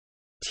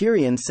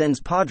Tyrion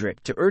sends Podrick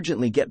to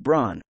urgently get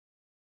Bronn.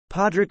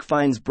 Podrick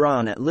finds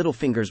Bronn at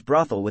Littlefinger's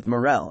brothel with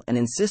Morell and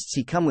insists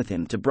he come with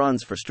him to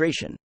Bronn's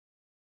frustration.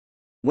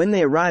 When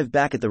they arrive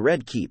back at the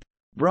Red Keep,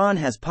 Bronn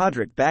has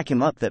Podrick back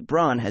him up that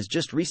Bronn has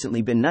just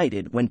recently been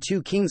knighted when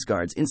two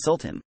Kingsguards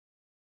insult him.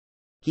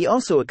 He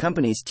also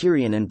accompanies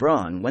Tyrion and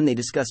Bronn when they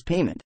discuss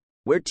payment,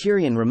 where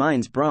Tyrion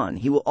reminds Bronn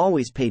he will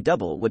always pay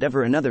double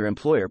whatever another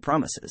employer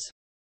promises.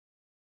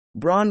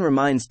 Bronn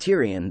reminds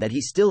Tyrion that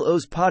he still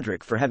owes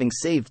Podrick for having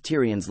saved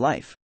Tyrion's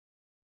life.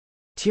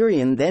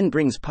 Tyrion then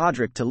brings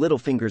Podrick to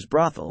Littlefinger's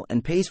brothel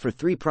and pays for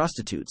 3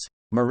 prostitutes,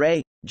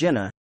 Marae,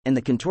 Jenna, and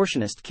the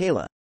contortionist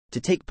Kayla, to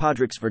take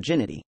Podrick's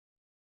virginity.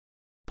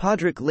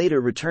 Podrick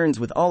later returns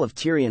with all of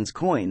Tyrion's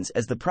coins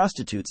as the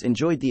prostitutes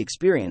enjoyed the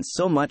experience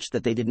so much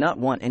that they did not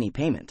want any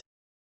payment.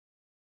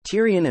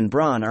 Tyrion and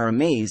Bronn are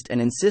amazed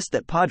and insist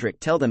that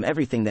Podrick tell them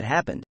everything that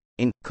happened,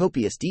 in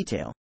copious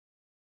detail.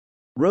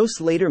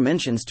 Roose later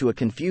mentions to a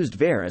confused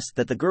Varys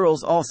that the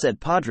girls all said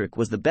Podrick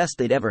was the best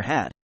they'd ever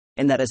had,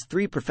 and that as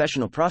 3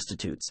 professional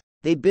prostitutes,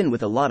 they'd been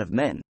with a lot of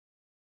men.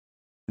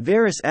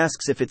 Varys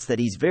asks if it's that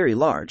he's very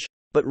large,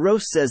 but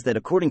Roose says that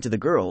according to the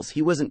girls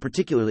he wasn't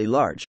particularly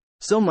large,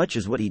 so much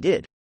as what he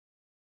did.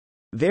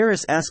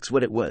 Varys asks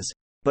what it was,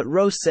 but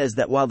Roose says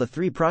that while the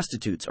 3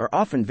 prostitutes are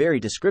often very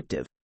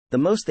descriptive, the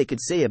most they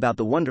could say about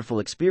the wonderful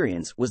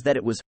experience was that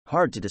it was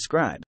hard to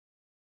describe.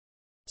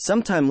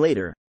 Sometime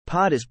later,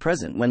 Pod is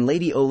present when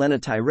Lady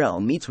Olenna Tyrell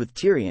meets with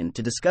Tyrion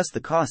to discuss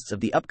the costs of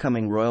the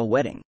upcoming royal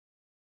wedding.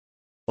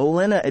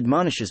 Olenna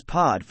admonishes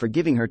Pod for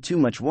giving her too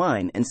much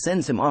wine and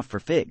sends him off for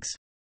figs.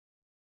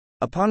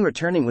 Upon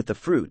returning with the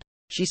fruit,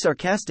 she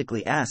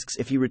sarcastically asks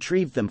if he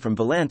retrieved them from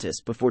Volantis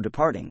before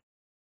departing.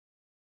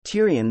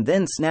 Tyrion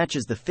then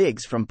snatches the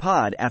figs from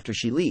Pod after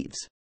she leaves.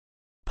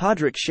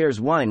 Podrick shares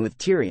wine with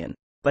Tyrion,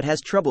 but has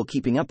trouble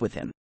keeping up with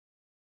him.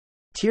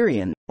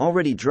 Tyrion,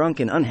 already drunk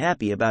and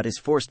unhappy about his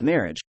forced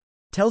marriage,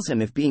 tells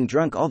him if being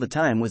drunk all the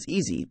time was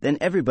easy then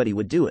everybody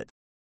would do it.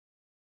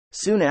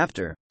 Soon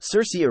after,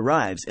 Cersei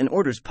arrives and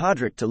orders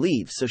Podrick to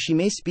leave so she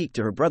may speak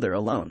to her brother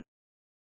alone.